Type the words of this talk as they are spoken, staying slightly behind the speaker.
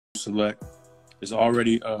select is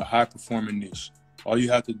already a high-performing niche. All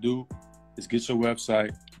you have to do is get your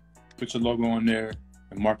website, put your logo on there,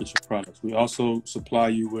 and market your products. We also supply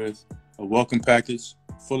you with a welcome package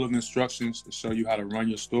full of instructions to show you how to run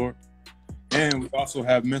your store. And we also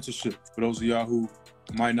have mentorship for those of y'all who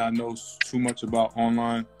might not know too much about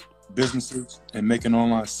online businesses and making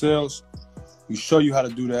online sales. We show you how to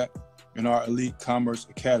do that in our Elite Commerce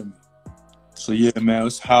Academy. So yeah, man,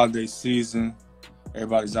 it's holiday season.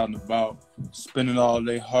 Everybody's out and about, spending all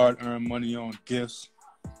their hard-earned money on gifts.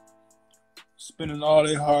 Spending all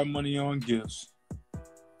their hard money on gifts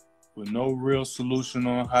with no real solution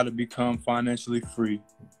on how to become financially free.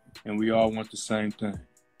 And we all want the same thing.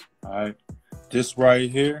 All right. This right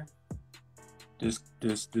here, this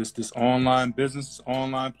online business,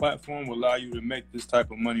 online platform will allow you to make this type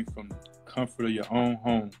of money from the comfort of your own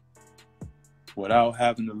home without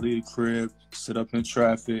having to leave the crib, sit up in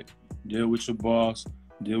traffic, deal with your boss,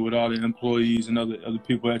 deal with all the employees and other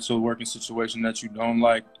people at your working situation that you don't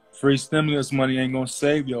like. Free stimulus money ain't gonna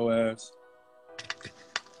save your ass.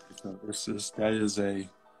 That is a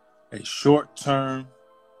short term.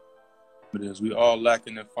 It is. We all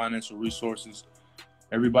lacking in financial resources.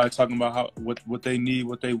 Everybody talking about what they need,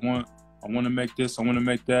 what they want. I want to make this. I want to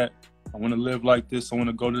make that. I want to live like this. I want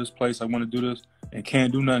to go to this place. I want to do this, and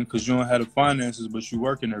can't do nothing because you don't have the finances, but you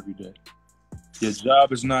working every day. Your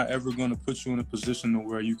job is not ever going to put you in a position to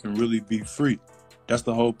where you can really be free. That's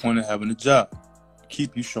the whole point of having a job.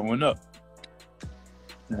 Keep you showing up.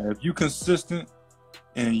 Now, if you consistent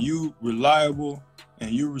and you reliable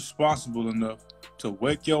and you responsible enough to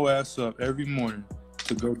wake your ass up every morning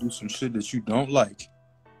to go do some shit that you don't like,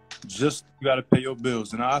 just you got to pay your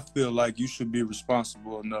bills. And I feel like you should be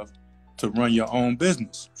responsible enough to run your own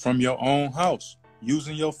business from your own house,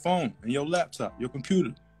 using your phone and your laptop, your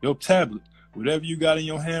computer, your tablet, whatever you got in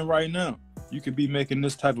your hand right now. You could be making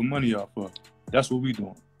this type of money off of. That's what we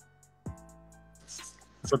doing.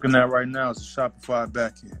 Looking at right now is a Shopify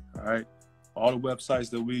backend, all right? All the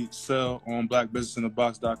websites that we sell on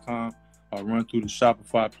blackbusinessinthebox.com are run through the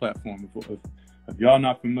Shopify platform. If y'all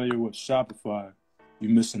not familiar with Shopify,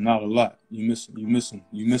 you're missing out a lot. You missing.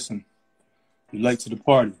 You're late to the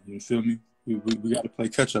party. You feel me? We got to play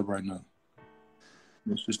catch up right now.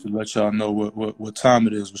 It's just to let y'all know what time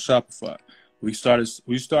it is with Shopify. We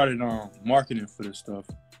started marketing for this stuff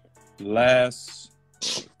last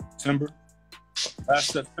September.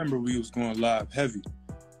 Last September, we was going live heavy,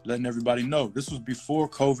 letting everybody know. This was before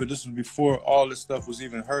COVID. This was before all this stuff was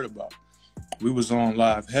even heard about. We was on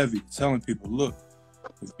live heavy, telling people, look,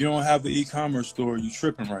 if you don't have an e-commerce store, you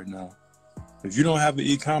tripping right now. If you don't have an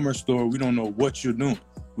e-commerce store, we don't know what you're doing.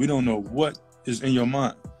 We don't know what is in your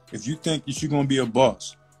mind. If you think that you're going to be a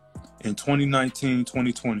boss in 2019,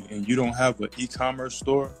 2020, and you don't have an e-commerce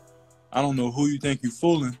store, I don't know who you think you're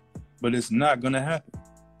fooling, but it's not going to happen.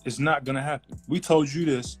 It's not going to happen. We told you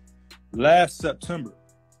this last September.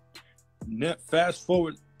 Fast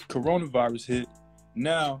forward, coronavirus hit.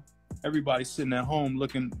 Now, everybody's sitting at home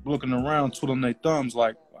looking around, twiddling their thumbs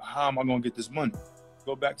like, how am I going to get this money?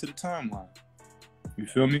 Go back to the timeline. You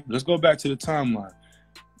feel me? Let's go back to the timeline.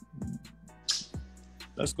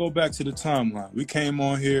 Let's go back to the timeline. We came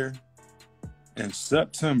on here in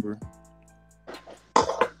September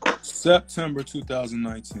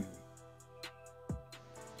 2019.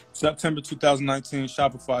 September 2019,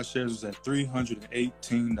 Shopify shares was at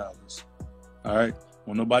 $318. All right?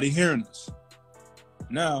 Well, nobody hearing this.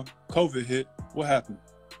 Now, COVID hit. What happened?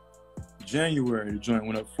 January, the joint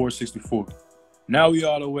went up $464. Now we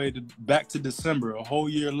all the way back to December, a whole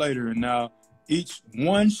year later, and now each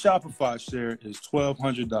one Shopify share is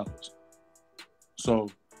 $1,200. So,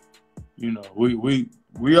 you know, we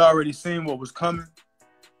already seen what was coming.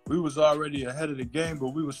 We was already ahead of the game, but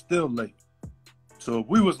we was still late. So if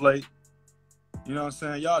we was late, you know what I'm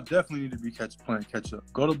saying, y'all definitely need to be playing catch up.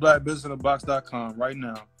 Go to blackbusinessinthebox.com right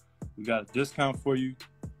now. We got a discount for you.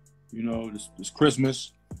 You know, this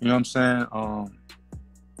Christmas. You know what I'm saying?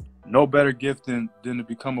 No better gift than to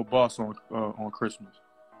become a boss on Christmas.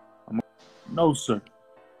 No, sir.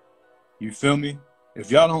 You feel me?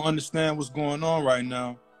 If y'all don't understand what's going on right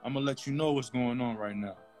now, I'm going to let you know what's going on right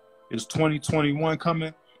now. It's 2021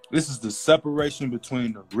 coming. This is the separation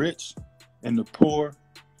between the rich and the poor.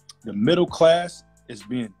 The middle class is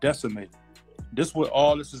being decimated. This is what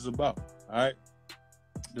all this is about, all right?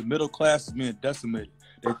 The middle class is being decimated.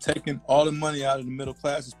 They're taking all the money out of the middle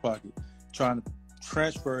class's pocket, trying to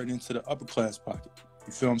transfer it into the upper class pocket.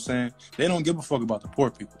 You feel what I'm saying? They don't give a fuck about the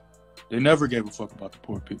poor people. They never gave a fuck about the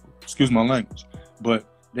poor people. Excuse my language. But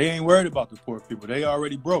they ain't worried about the poor people. They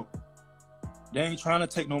already broke. They ain't trying to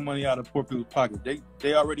take no money out of poor people's pocket.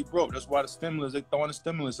 They already broke. That's why they throwing the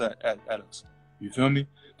stimulus at us. You feel me?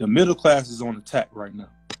 The middle class is on attack right now.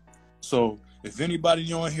 So if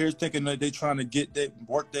anybody on here is thinking that they trying to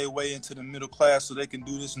work their way into the middle class so they can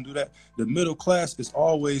do this and do that, the middle class is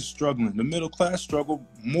always struggling. The middle class struggle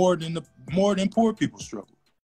more than poor people struggle.